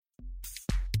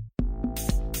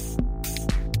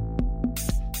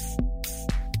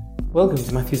Welcome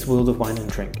to Matthew's World of Wine and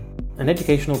Drink, an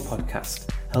educational podcast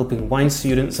helping wine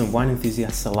students and wine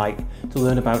enthusiasts alike to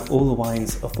learn about all the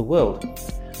wines of the world.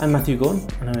 I'm Matthew Gorn,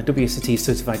 and I'm a WSET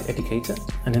certified educator,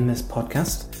 and in this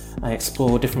podcast I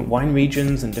explore different wine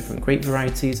regions and different grape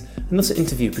varieties, and also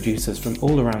interview producers from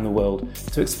all around the world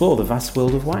to explore the vast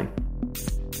world of wine.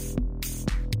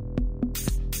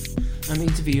 I'm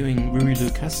interviewing Rui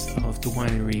Lucas of the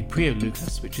winery Prio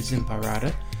Lucas, which is in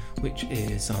Bairrada, which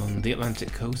is on the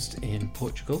Atlantic coast in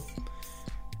Portugal.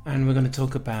 And we're going to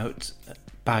talk about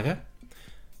Baga,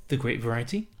 the grape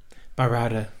variety,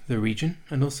 Bairrada, the region,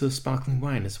 and also sparkling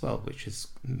wine as well, which is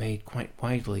made quite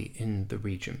widely in the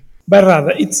region.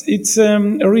 Bairrada, it's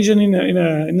a region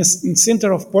in the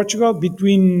center of Portugal,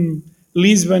 between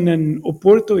Lisbon and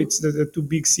Oporto. It's the two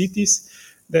big cities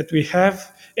that we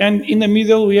have. And in the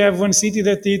middle, we have one city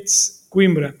that it's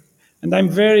Coimbra. And I'm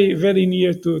very, very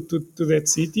near to that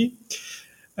city.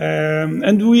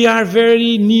 And we are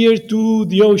very near to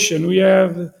the ocean. We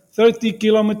have 30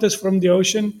 kilometers from the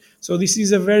ocean. So this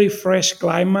is a very fresh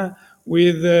climate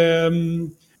with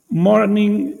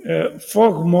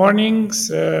fog mornings.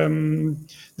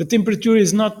 The temperature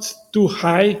is not too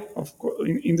high. Of course,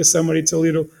 in the summer it's a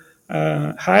little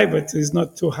high, but it's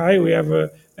not too high. We have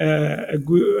a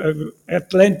good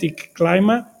Atlantic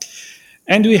climate.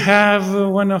 And we have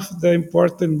one of the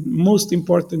most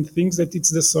important things, that it's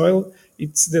the soil.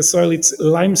 It's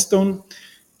limestone.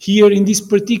 Here in this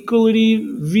particular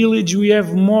village, we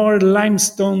have more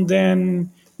limestone than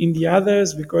in the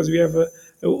others, because we have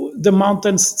the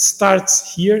mountains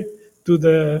starts here to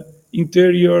the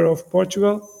interior of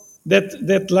Portugal.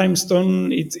 That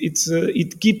limestone,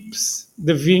 it keeps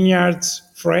the vineyards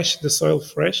fresh, the soil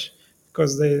fresh,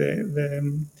 because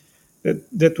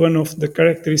that one of the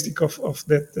characteristic of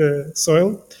that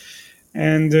soil.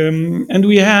 And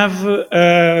we have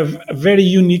a very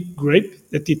unique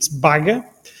grape that it's Baga.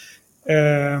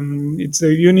 It's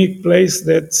a unique place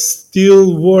that's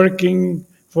still working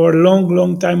for a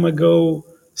long time ago.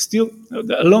 Still,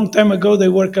 a long time ago, they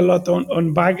work a lot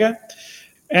on Baga,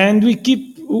 and we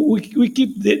keep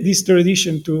this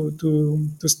tradition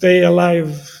to stay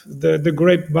alive. The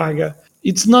grape Baga.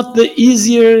 It's not the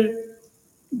easier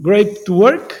grape to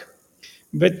work,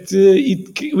 but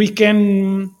we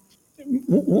can.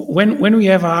 When we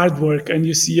have hard work and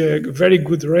you see a very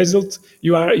good result,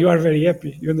 you are very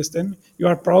happy. You understand me? You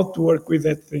are proud to work with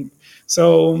that thing.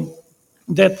 So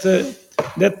that the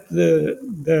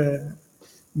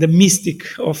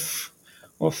mystic of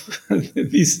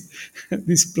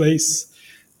this place,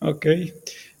 okay,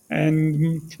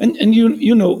 and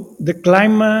you know, the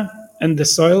climate and the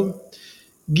soil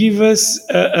give us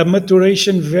a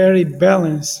maturation very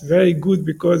balanced, very good,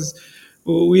 because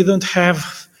we don't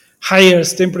have higher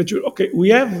temperature. Okay, we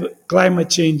have climate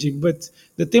changing, but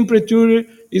the temperature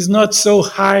is not so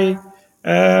high,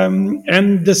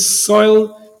 and the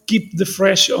soil keep the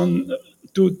fresh on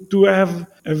to have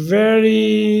a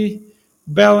very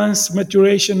balanced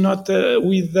maturation, not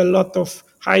with a lot of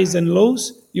highs and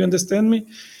lows. You understand me?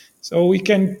 So we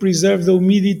can preserve the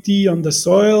humidity on the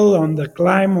soil, on the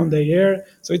climate, on the air.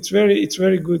 So it's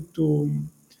very good to.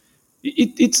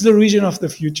 It's the region of the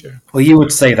future. Well, you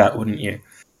would say that, wouldn't you?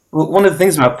 Well, one of the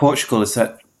things about Portugal is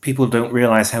that people don't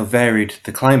realise how varied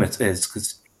the climate is,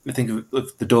 because we think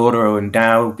of the Douro and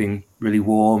Dow being really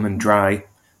warm and dry.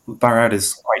 Bairrada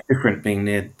is quite different, being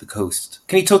near the coast.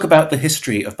 Can you talk about the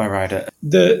history of Bairrada?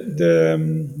 The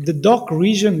DOC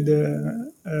region,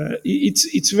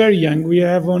 it's very young. We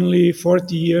have only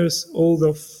 40 years old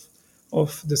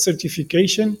of the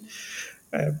certification.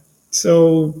 But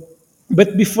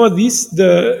before this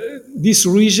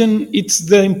region, it's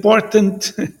the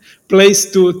important place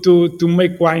to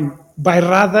make wine.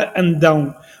 Bairrada and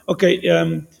down. Okay.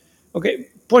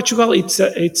 Portugal, it's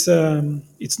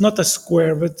not a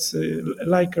square, but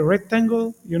like a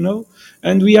rectangle, you know.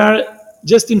 And we are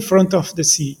just in front of the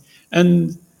sea.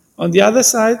 And on the other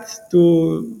side,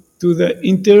 to the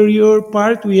interior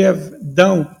part, we have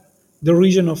Down, the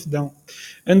region of Down,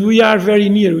 and we are very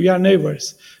near. We are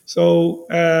neighbors. So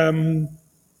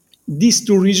these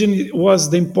two regions was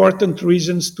the important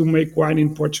regions to make wine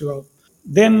in Portugal.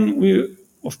 Then we,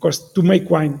 of course, to make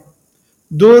wine.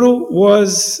 Douro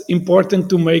was important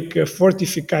to make a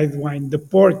fortified wine, the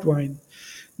port wine.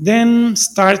 Then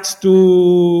start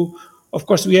to, of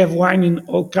course, we have wine in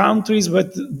all countries,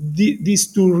 but these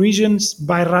two regions,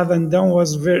 Bairrada and Down,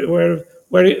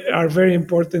 are very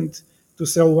important to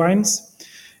sell wines.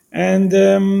 And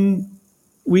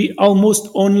we almost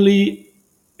only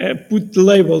put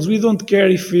labels. We don't care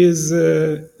if it's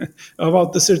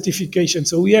about the certification.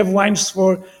 So we have wines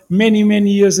for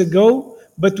many years ago,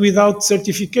 but without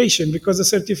certification, because the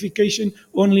certification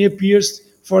only appears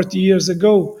 40 years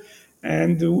ago.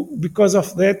 And because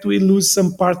of that, we lose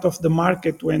some part of the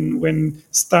market when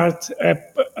start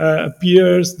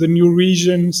appears the new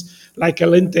regions like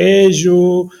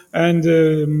Alentejo and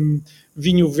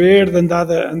Vinho Verde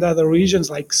and other regions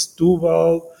like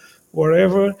Setúbal,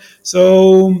 wherever.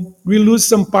 So we lose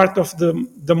some part of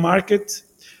the market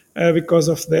because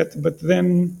of that. But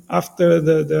then after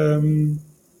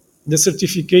the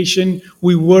certification,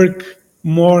 we work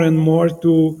more and more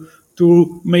to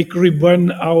make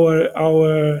reburn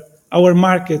our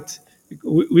market.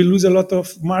 We lose a lot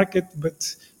of market,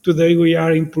 but today we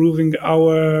are improving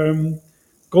our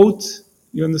code.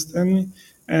 You understand me?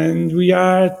 And we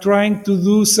are trying to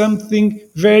do something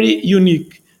very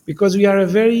unique because we are a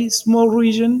very small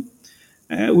region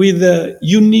with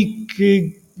unique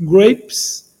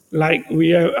grapes. Like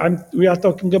we are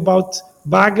talking about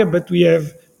Baga, but we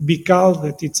have Bical,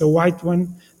 that it's a white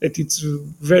one, that it's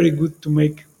very good to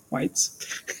make whites,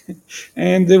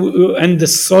 and the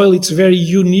soil it's very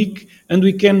unique, and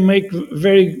we can make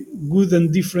very good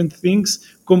and different things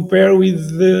compare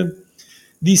with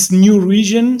these new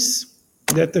regions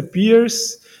that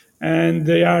appears, and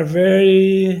they are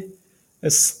very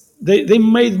they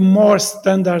made more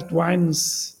standard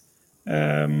wines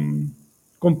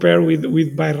compared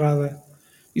with Bairrada.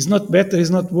 It's not better, it's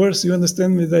not worse. You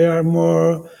understand me? They are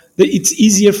more. It's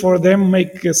easier for them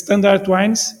make standard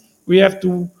wines. We have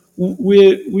to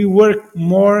we work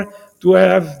more to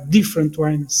have different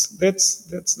wines.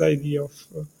 That's the idea of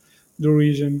the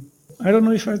region. I don't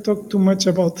know if I talk too much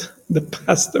about the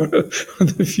past or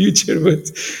the future, but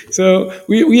so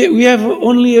we have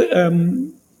only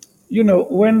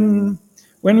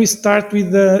when we start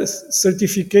with the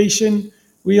certification,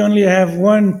 we only have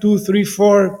 1, 2, 3,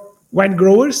 4 wine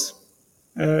growers,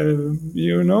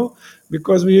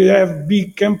 because we have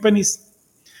big companies.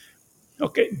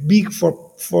 Okay, big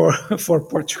for for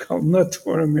Portugal, not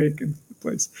for American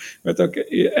place, but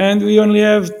okay. And we only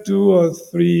have 2 or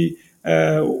 3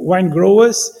 wine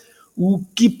growers who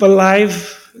keep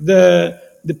alive the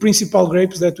principal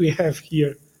grapes that we have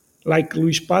here, like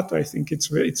Luis Pato. I think it's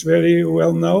very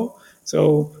well known.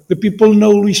 So the people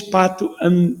know Luis Pato,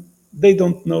 and they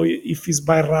don't know if it's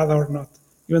Bairrada or not.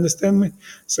 You understand me?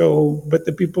 So, but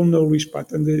the people know Luis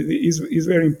Pato, and it is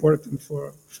very important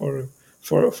for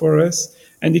us,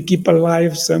 and they keep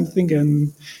alive something.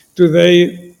 And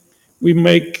today we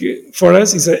make, for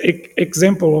us is an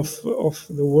example of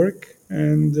the work,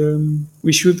 and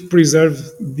we should preserve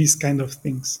these kind of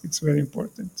things. It's very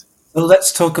important. Well,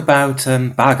 let's talk about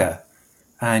Baga.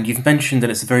 And you've mentioned that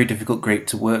it's a very difficult grape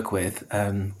to work with.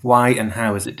 Why and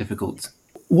how is it difficult?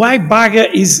 Why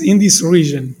Baga is in this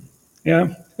region?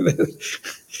 Yeah.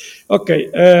 Okay.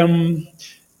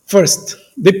 First,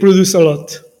 they produce a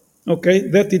lot. Okay,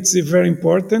 that it's very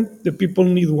important. The people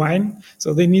need wine,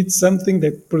 so they need something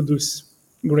that produce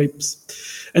grapes,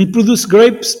 and produce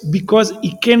grapes because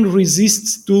it can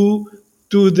resist to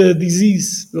the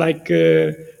disease like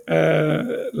the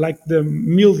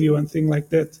mildew and thing like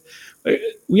that.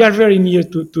 We are very near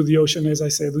to the ocean, as I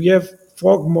said. We have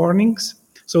fog mornings,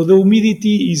 so the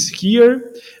humidity is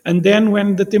here, and then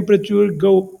when the temperature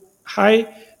go high,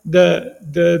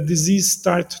 the disease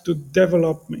starts to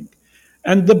developing.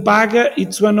 And the Baga,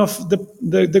 it's one of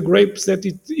the grapes that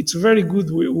it's very good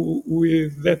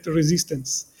with that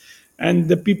resistance. And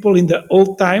the people in the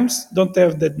old times don't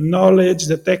have the knowledge,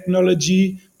 the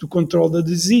technology to control the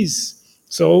disease.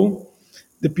 So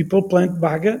the people plant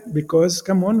Baga because,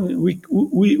 come on,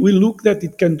 we look that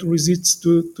it can resist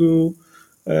to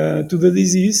the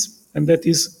disease, and that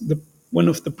is one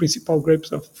of the principal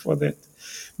grapes for that.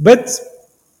 But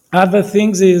other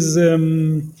things is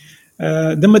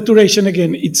the maturation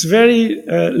again. It's very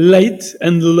late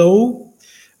and low,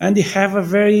 and they have a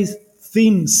very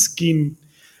thin skin.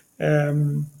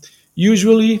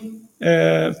 Usually,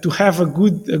 to have a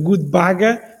good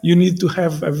Baga, you need to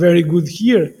have a very good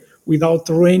year without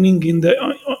raining in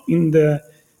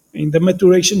the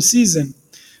maturation season.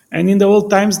 And in the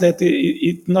old times, that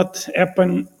it not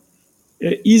happen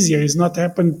easier. It's not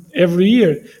happen every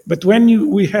year. But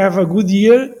when we have a good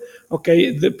year,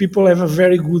 okay, the people have a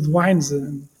very good wines,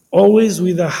 always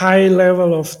with a high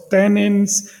level of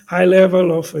tannins, high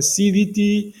level of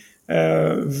acidity,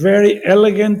 very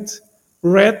elegant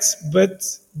reds. But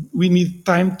we need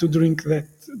time to drink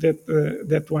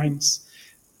that wines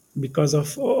because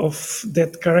of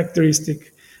that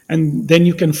characteristic, and then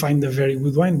you can find a very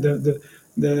good wine.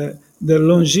 The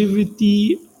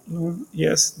longevity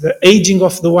Yes, the aging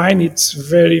of the wine, it's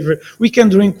very, very. We can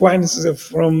drink wines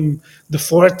from the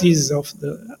 40s of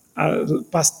the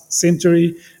past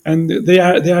century, and they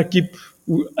are keep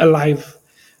alive.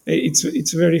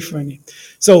 It's very funny.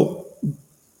 So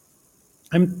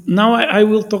now I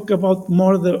will talk about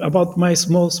about my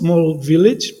small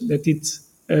village that it's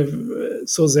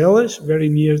Sozelas, very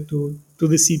near to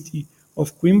the city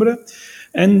of Coimbra,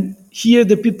 and here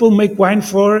the people make wine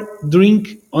for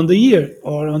drink on the year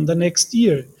or on the next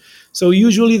year. So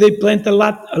usually they plant a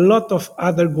lot of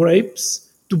other grapes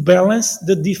to balance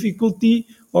the difficulty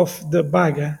of the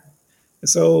Baga.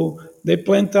 So they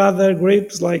plant other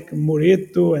grapes like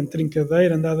Moreto and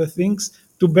Trincadeira and other things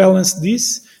to balance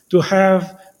this, to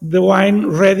have the wine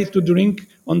ready to drink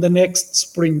on the next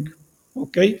spring.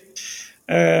 Okay,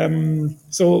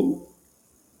 so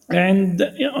and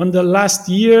on the last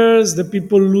years the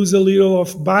people lose a little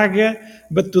of Baga,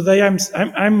 but today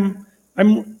I'm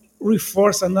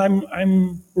reinforced and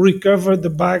I'm recovered the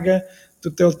Baga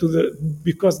to tell to the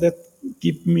because that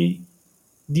keep me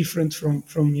different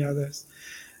from the others.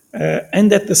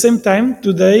 And at the same time,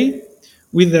 today,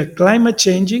 with the climate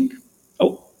changing,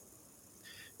 oh,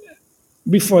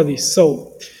 before this,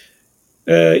 so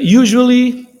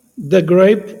usually the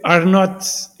grape are not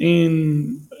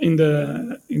in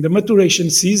the maturation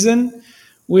season.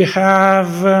 We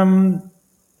have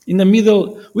in the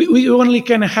middle. We only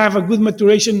can have a good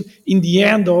maturation in the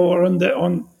end or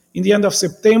on in the end of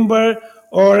September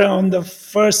or on the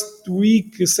first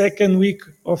week, second week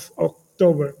of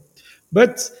October.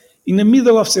 But in the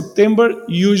middle of September,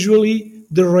 usually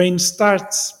the rain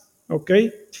starts.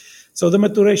 Okay, so the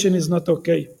maturation is not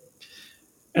okay.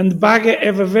 And Baga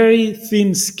have a very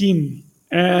thin skin,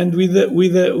 and with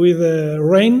the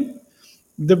rain,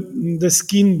 the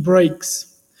skin breaks,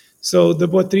 so the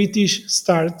botrytis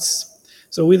starts.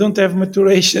 So we don't have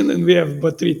maturation, and we have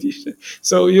botrytis.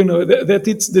 So that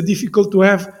it's the difficult to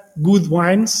have good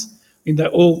wines in the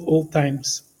old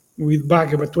times with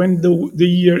Baga. But when the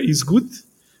year is good,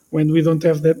 when we don't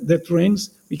have that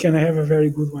rains, we can have a very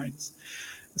good wines.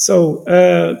 So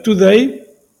today,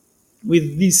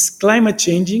 with this climate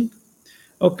changing,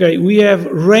 okay, we have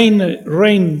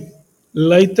rain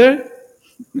later.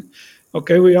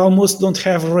 Okay, we almost don't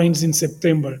have rains in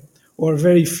September or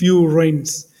very few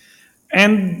rains.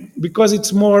 And because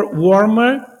it's more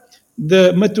warmer,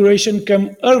 the maturation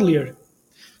come earlier.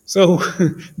 So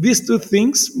these two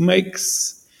things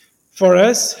makes for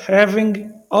us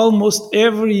having almost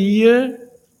every year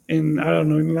in I don't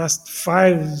know in the last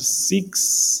 5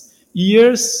 6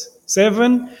 years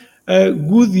 7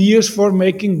 good years for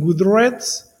making good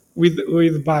reds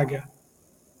with Baga.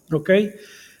 Okay,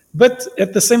 but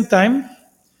at the same time,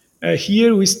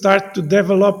 here we start to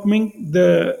developing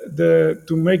the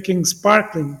to making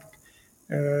sparkling,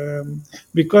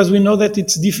 because we know that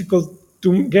it's difficult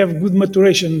to have good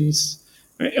maturations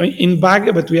in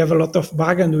Baga, but we have a lot of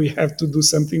Baga and we have to do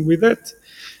something with it.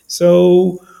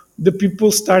 So the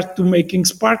people start to making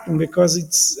sparkling because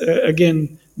it's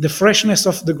again the freshness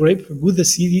of the grape, good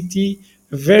acidity,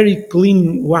 very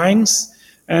clean wines,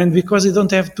 and because they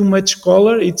don't have too much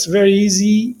color, it's very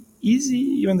easy,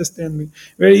 you understand me,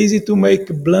 very easy to make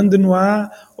a blanc de noir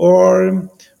or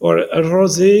a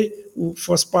rosé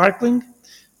for sparkling.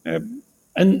 And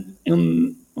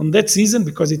on that season,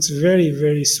 because it's very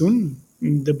very soon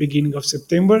in the beginning of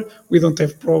September, we don't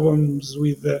have problems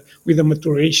with the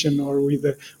maturation or with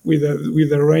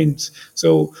the rains.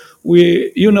 So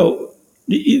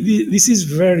this is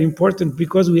very important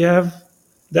because we have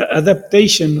the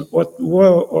adaptation. What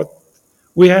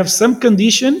we have some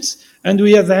conditions and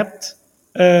we adapt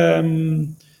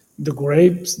the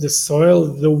grapes, the soil,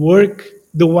 the work,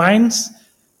 the wines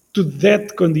to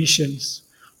that conditions.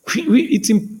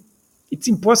 It's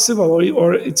impossible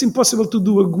or it's impossible to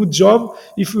do a good job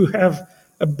if we have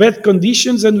a bad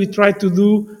conditions and we try to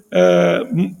do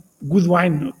good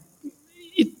wine.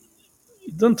 It,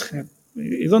 it don't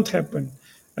happen.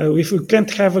 If we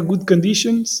can't have a good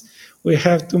conditions, we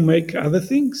have to make other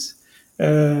things.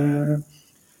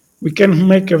 We can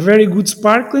make a very good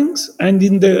sparklings, and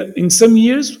in some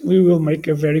years we will make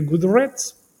a very good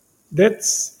reds.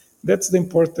 That's the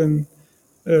important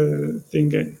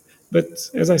thing. But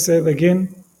as I said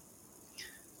again,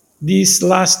 these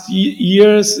last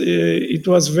years it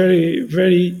was very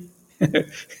very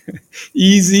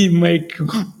easy make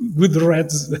good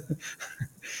reds.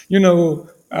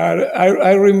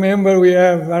 I remember we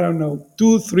have I don't know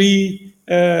 2 3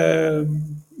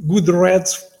 good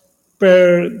reds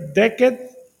per decade.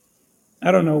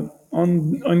 I don't know.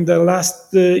 On the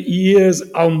last years,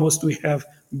 almost we have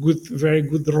very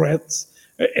good reds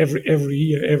every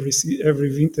year, every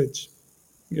vintage.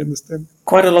 You understand?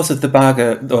 Quite a lot of the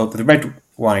Baga, or the red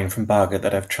wine from Baga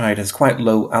that I've tried has quite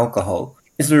low alcohol.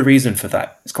 Is there a reason for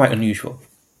that? It's quite unusual.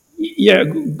 Yeah,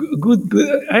 good.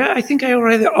 Good. I think I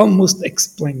already almost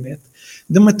explained that.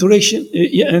 The maturation,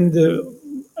 yeah, and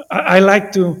I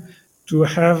like to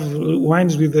have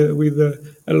wines with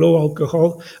a low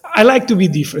alcohol. I like to be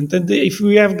different. And if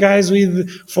we have guys with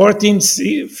 14,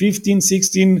 15,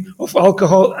 16 of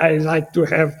alcohol, I like to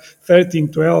have 13,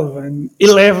 12, and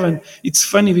 11. It's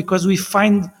funny because we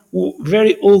find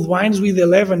very old wines with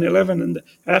 11, 11 and a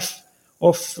half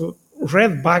of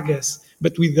red bagas,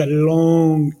 but with a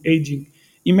long aging.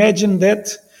 Imagine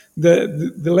that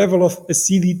the level of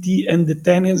acidity and the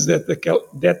tannins that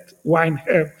that wine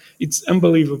have. It's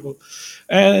unbelievable.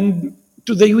 And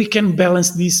today we can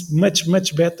balance this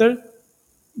much better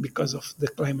because of the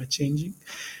climate changing.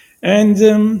 And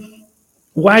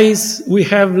why is we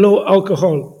have low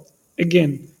alcohol?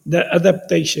 Again, the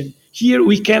adaptation. Here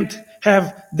we can't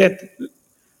have that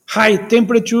high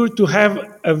temperature to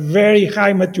have a very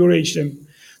high maturation.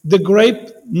 The grape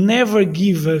never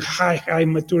give a high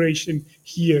maturation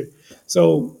here.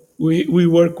 So we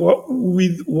work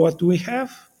with what we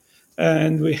have,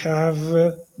 and we have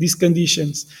these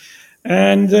conditions.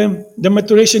 And the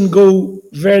maturation go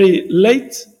very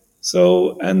late,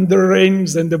 so and the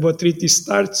rains and the botrytis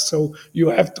starts, so you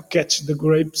have to catch the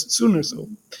grapes sooner. So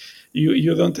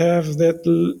you don't have that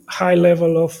high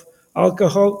level of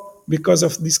alcohol because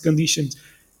of these conditions.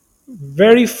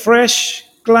 Very fresh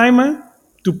climate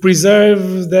to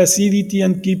preserve the acidity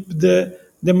and keep the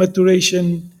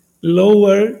maturation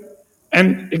lower.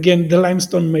 And again, the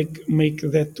limestone make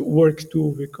that work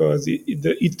too because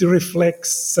it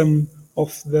reflects some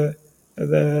of the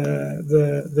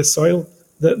soil,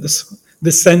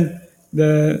 the sun.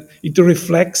 It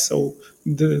reflects, so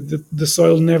the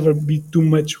soil never be too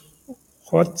much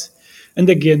hot. And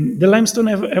again, the limestone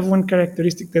have one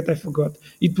characteristic that I forgot.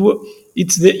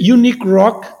 It's the unique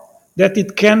rock that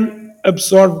it can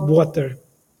absorb water,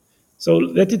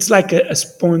 so that it's like a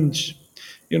sponge.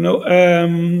 You know,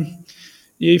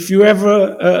 if you have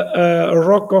a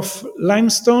rock of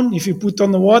limestone, if you put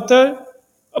on the water,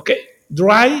 okay,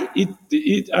 dry, it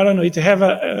I don't know, it have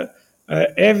a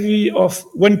heavy of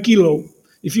 1 kilo.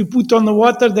 If you put on the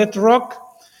water that rock,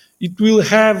 it will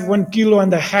have 1.5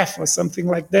 kilos or something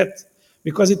like that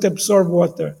because it absorbs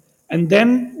water. And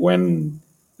then when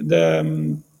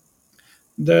the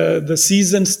the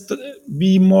seasons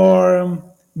be more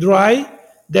dry,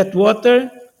 that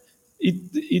water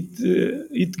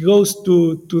it goes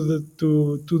to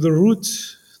the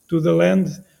roots, to the land,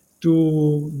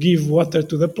 to give water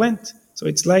to the plant. So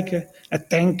it's like a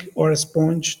tank or a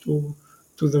sponge to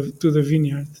the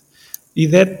vineyard.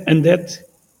 That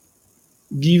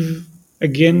give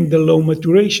again the low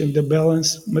maturation, the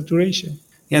balanced maturation.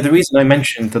 Yeah, the reason I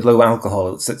mentioned the low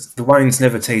alcohol is that the wines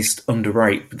never taste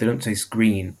underripe, but they don't taste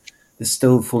green. They're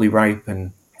still fully ripe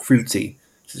and fruity.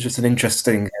 So it's just an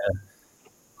interesting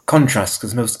contrast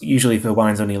because most usually if a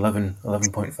wine's only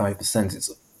 11.5%, it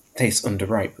tastes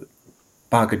underripe. But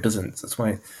Baga doesn't. That's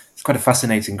why it's quite a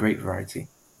fascinating grape variety.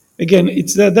 Again,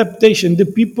 it's the adaptation. The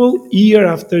people year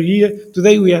after year.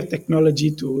 Today we have technology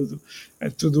to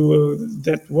do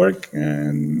that work,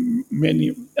 and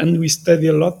we study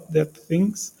a lot that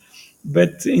things.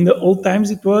 But in the old times,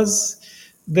 it was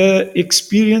the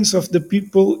experience of the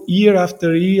people year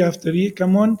after year after year.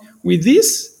 Come on, with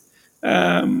this,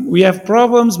 we have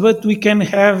problems, but we can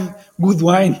have good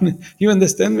wine. You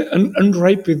understand?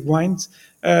 Unripe wines.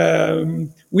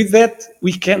 With that,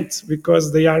 we can't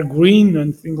because they are green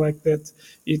and things like that.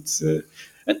 It's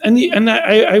and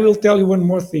I will tell you one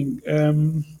more thing.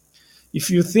 If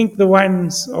you think the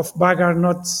wines of Baga are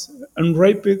not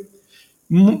unripe,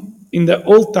 in the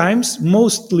old times,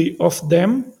 mostly of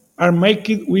them are made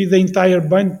with the entire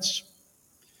bunch.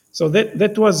 So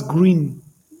that was green.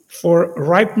 For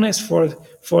ripeness,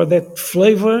 for that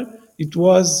flavor, it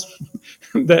was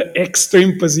the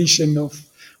extreme position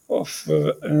of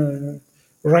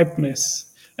ripeness.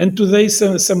 And today,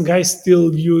 some guys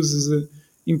still use the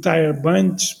entire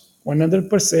bunch, 100%,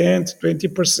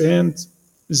 20%,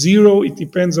 zero. It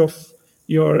depends of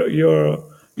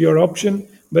your option,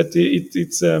 but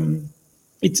it's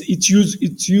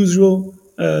usual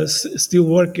still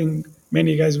working.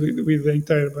 Many guys with the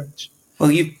entire bunch.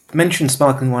 Well, you mentioned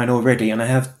sparkling wine already, and I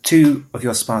have two of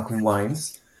your sparkling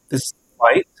wines. This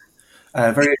white,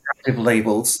 very attractive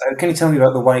labels. Can you tell me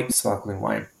about the white sparkling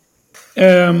wine?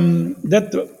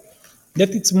 That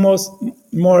it's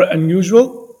more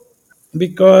unusual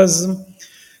because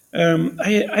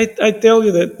I tell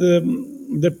you that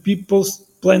the people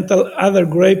plant other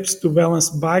grapes to balance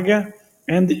Baga,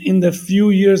 And in the few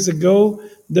years ago,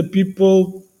 the people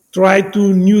try to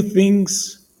new things,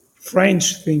 French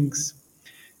things,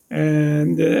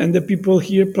 and the people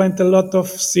here plant a lot of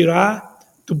Syrah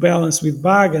to balance with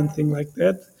Baga and things like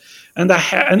that.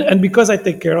 And because I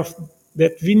take care of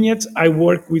that vineyard, I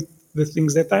work with the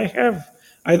things that I have.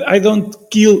 I don't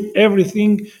kill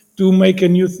everything to make a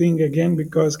new thing again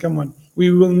because come on, we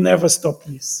will never stop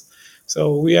this. So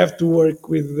we have to work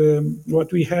with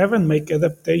what we have and make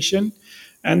adaptation.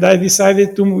 And I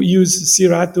decided to use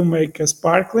Syrah to make a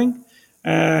sparkling.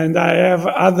 And I have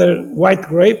other white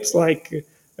grapes like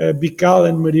Bical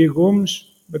and Maria Gomes,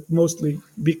 but mostly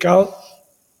Bical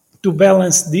to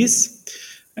balance this.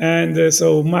 And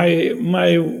so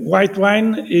my white wine,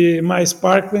 my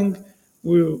sparkling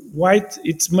white,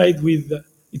 it's made with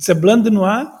it's a Blanc de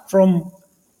Noir from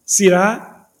Syrah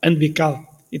and Bical.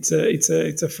 It's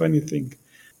a funny thing,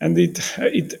 and it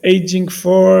aging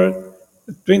for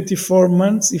 24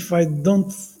 months. If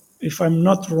I'm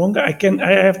not wrong, I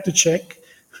have to check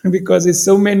because it's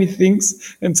so many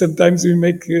things, and sometimes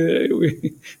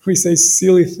we say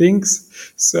silly things.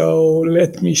 So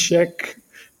let me check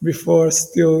before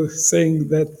still saying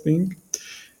that thing.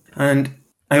 And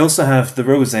I also have the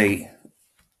rosé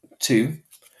too.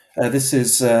 This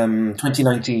is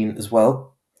 2019 as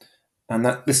well, and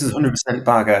this is 100%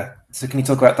 Baga. So can you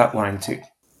talk about that wine too?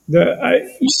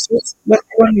 That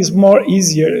one is more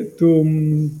easier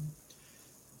to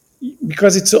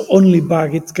because it's only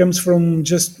bag. It comes from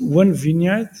just one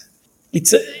vineyard.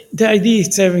 The idea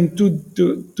is having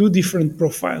two different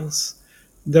profiles.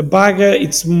 The Baga,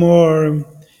 it's more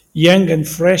young and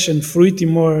fresh and fruity,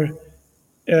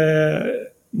 uh,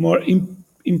 more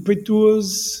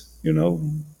impetuous,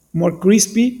 more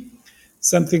crispy,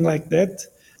 something like that.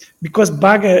 Because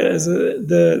Baga is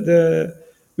the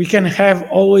we can have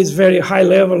always very high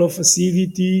level of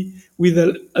acidity with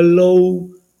a low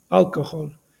alcohol.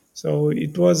 So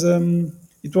it was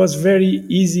very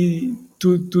easy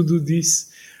to do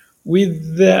this.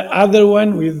 With the other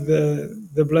one, with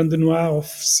the Blanc de Noir of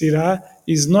Syrah,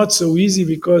 is not so easy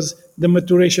because the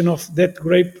maturation of that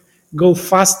grape go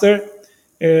faster,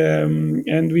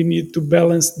 and we need to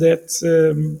balance that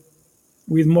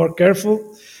with more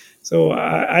careful. So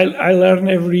I learn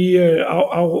every year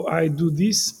how I do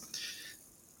this,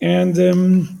 and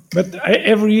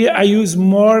every year I use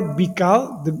more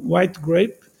Bical, the white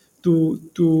grape,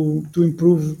 to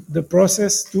improve the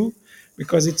process too,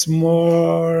 because it's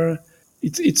more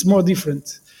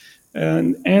different.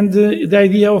 And the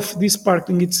idea of this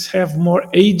sparkling is have more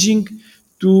aging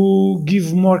to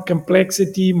give more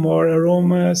complexity, more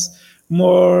aromas,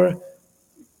 more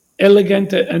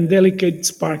elegant and delicate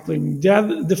sparkling.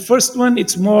 The first one,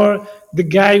 it's more the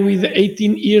guy with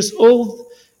 18 years old,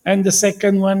 and the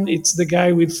second one, it's the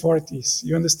guy with 40s.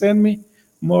 You understand me?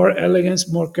 More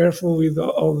elegance, more careful with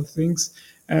all the things,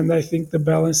 and I think the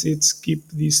balance is keep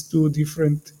these two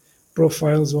different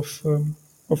profiles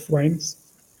of wines.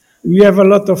 We have a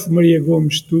lot of Maria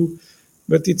Gomes too,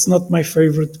 but it's not my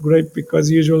favorite grape because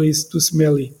usually it's too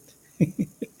smelly.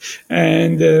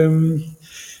 And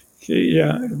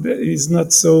yeah, it's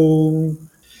not so.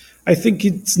 I think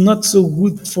it's not so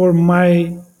good for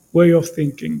my way of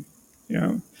thinking.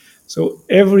 Yeah. So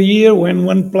every year when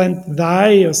one plant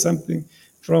die or something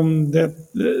from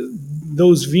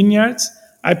those vineyards,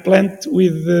 I plant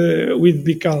with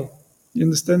Bical. You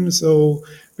understand me? So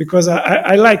because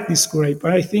I like this grape,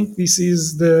 I think this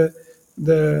is the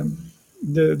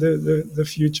the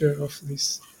future of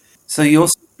this. So you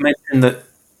also mentioned that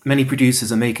many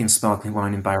producers are making sparkling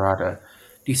wine in Bairrada.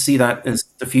 Do you see that as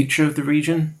the future of the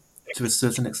region to a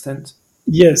certain extent?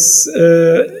 Yes,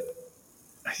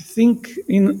 I think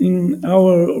in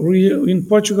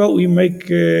Portugal we make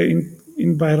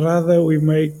in Bairrada we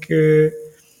make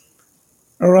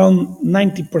around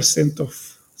 90%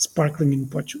 of sparkling in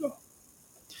Portugal.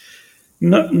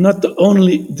 Not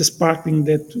only the sparkling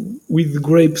that with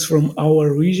grapes from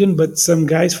our region, but some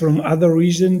guys from other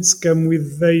regions come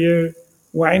with their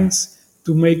wines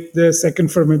to make the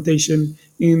second fermentation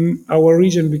in our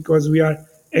region because we are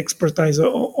expertise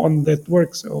on that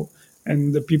work. So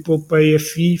and the people pay a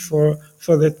fee for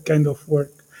that kind of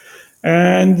work.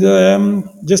 And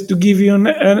just to give you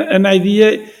an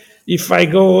idea, if I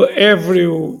go every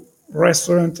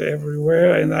restaurant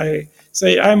everywhere and I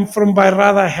say I'm from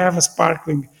Bairrada, I have a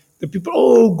sparkling. The people,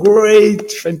 oh,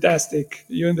 great, fantastic.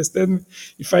 You understand?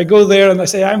 If I go there and I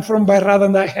say I'm from Bairrada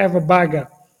and I have a Baga,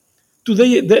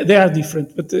 today they are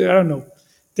different, but I don't know,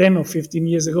 10 or 15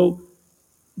 years ago,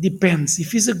 depends.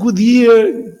 If it's a good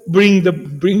year, bring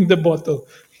the bottle.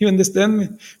 You understand me?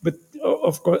 But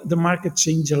of course, the market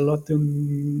changed a lot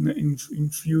in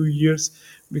few years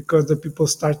because the people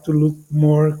start to look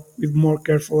more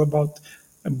careful about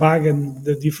a bag and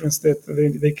the difference that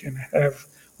they can have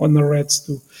on the reds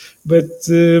too. But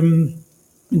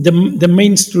the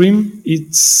mainstream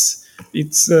it's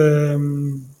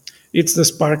the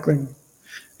sparkling.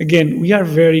 Again, we are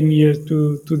very near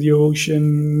to the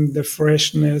ocean, the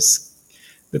freshness,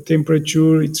 the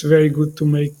temperature. It's very good to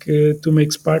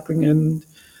make sparkling, and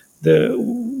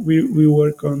we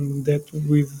work on that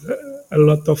with a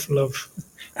lot of love.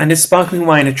 And is sparkling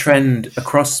wine a trend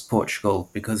across Portugal?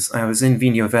 Because I was in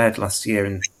Vinho Verde last year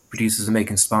and producers are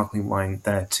making sparkling wine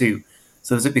there too.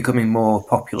 So is it becoming more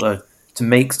popular to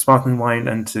make sparkling wine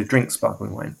and to drink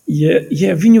sparkling wine?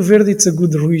 Yeah. Vinho Verde, it's a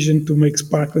good region to make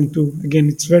sparkling too. Again,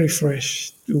 it's very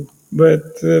fresh too,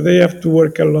 but they have to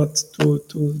work a lot to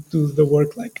do the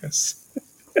work like us.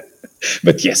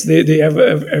 But yes, they have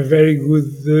a very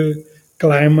good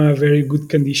climate, very good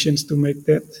conditions to make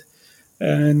that,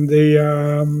 and they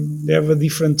have a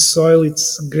different soil.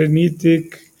 It's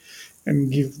granitic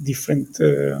and give different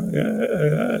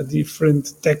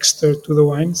texture to the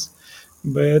wines,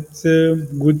 but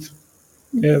good.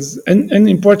 Yes, and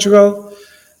in Portugal,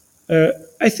 uh,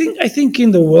 I think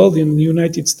in the world, in the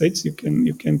United States, you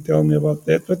can tell me about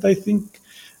that. But I think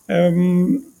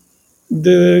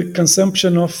the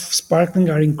consumption of sparkling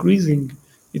are increasing.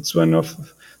 It's one of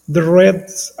the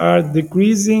reds are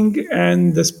decreasing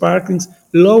and the sparklings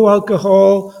low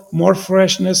alcohol, more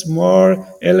freshness, more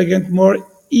elegant, more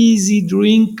easy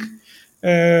drink.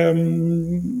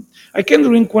 I can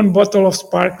drink one bottle of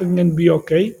sparkling and be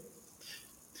okay.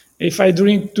 If I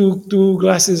drink two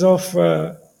glasses of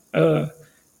a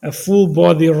full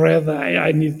body red,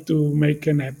 I need to make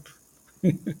a nap.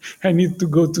 I need to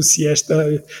go to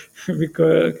siesta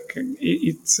because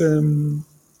it's.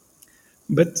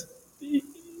 But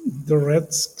the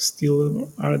reds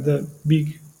still are the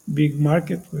big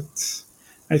market. But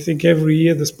I think every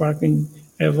year the sparkling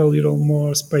have a little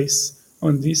more space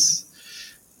on this,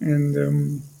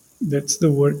 and that's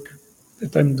the work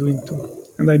that I'm doing too.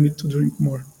 And I need to drink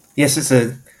more. Yes, it's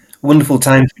a wonderful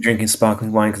time to be drinking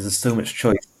sparkling wine because there's so much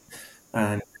choice.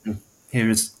 And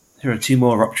here are two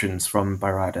more options from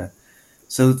Bairrada.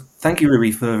 So thank you,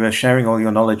 Rui, for sharing all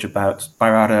your knowledge about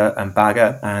Bairrada and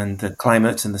Baga and the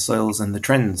climate and the soils and the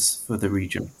trends for the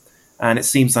region. And it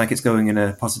seems like it's going in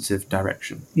a positive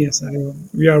direction. Yes,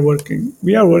 we are working.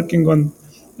 We are working on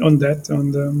that.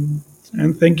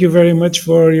 And thank you very much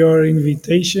for your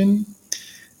invitation.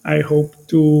 I hope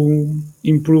to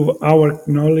improve our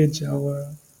knowledge,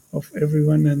 our of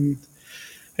everyone, and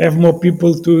have more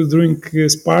people to drink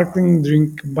sparkling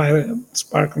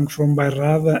from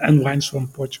Bairrada and wines from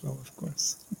Portugal, of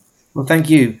course. Well, thank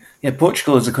you. Yeah,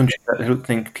 Portugal is a country that I don't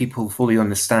think people fully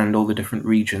understand all the different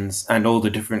regions and all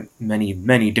the different, many,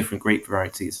 many different grape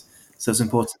varieties. So it's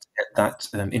important to get that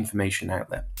information out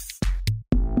there.